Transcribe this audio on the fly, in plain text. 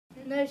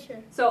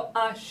Nurture. So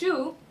a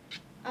shoe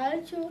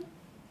A shoe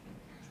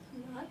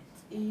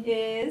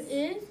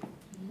is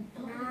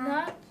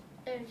not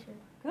a shoe.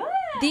 Good.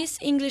 This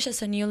English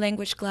as a new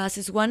language class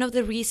is one of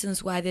the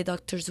reasons why the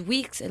Dr.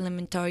 Weeks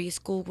Elementary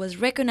School was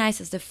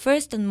recognized as the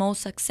first and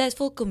most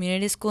successful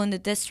community school in the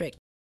district.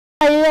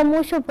 I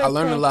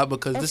learned a lot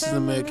because this is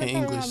American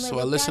English, so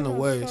I listen to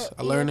words.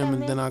 I learn them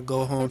and then I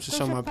go home to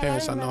show my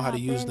parents I know how to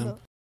use them.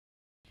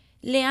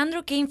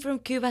 Leandro came from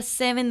Cuba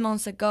 7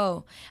 months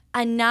ago,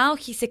 and now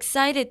he's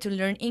excited to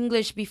learn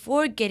English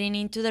before getting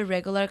into the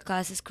regular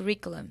classes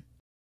curriculum.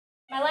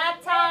 My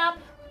laptop.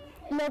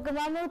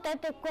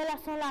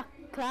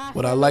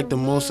 What I like the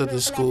most at the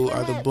school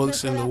are the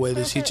books and the way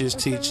the teachers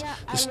teach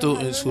the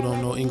students who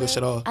don't know English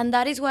at all. And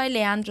that is why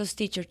Leandro's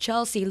teacher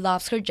Chelsea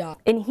loves her job.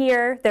 In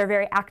here, they're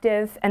very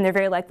active and they're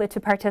very likely to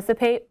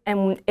participate,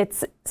 and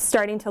it's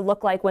starting to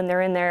look like when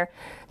they're in their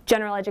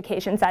general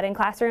education setting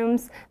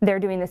classrooms, they're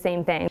doing the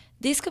same thing.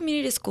 This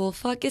community school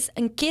focuses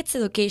on kids'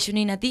 education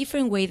in a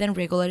different way than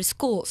regular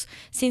schools.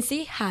 Since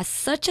it has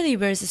such a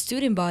diverse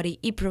student body,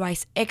 it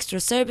provides extra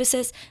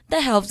services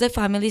that helps the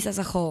families as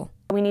a whole.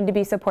 We need to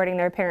be supporting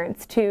their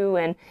parents too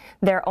and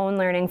their own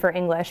learning for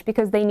English,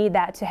 because they need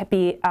that to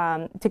be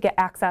to get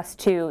access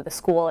to the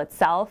school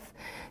itself,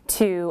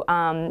 to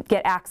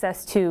get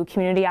access to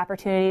community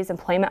opportunities,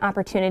 employment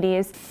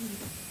opportunities.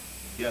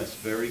 Yes,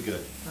 very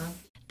good.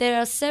 There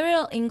are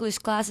several English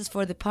classes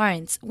for the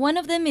parents. One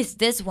of them is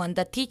this one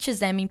that teaches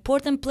them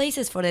important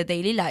places for their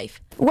daily life.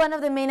 One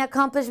of the main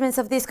accomplishments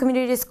of this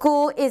community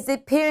school is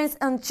that parents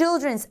and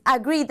children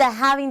agree that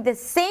having the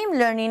same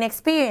learning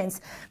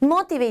experience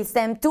motivates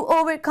them to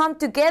overcome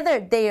together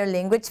their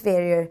language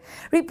barrier.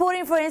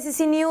 Reporting for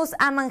NCC News,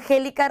 I'm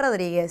Angelica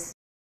Rodriguez.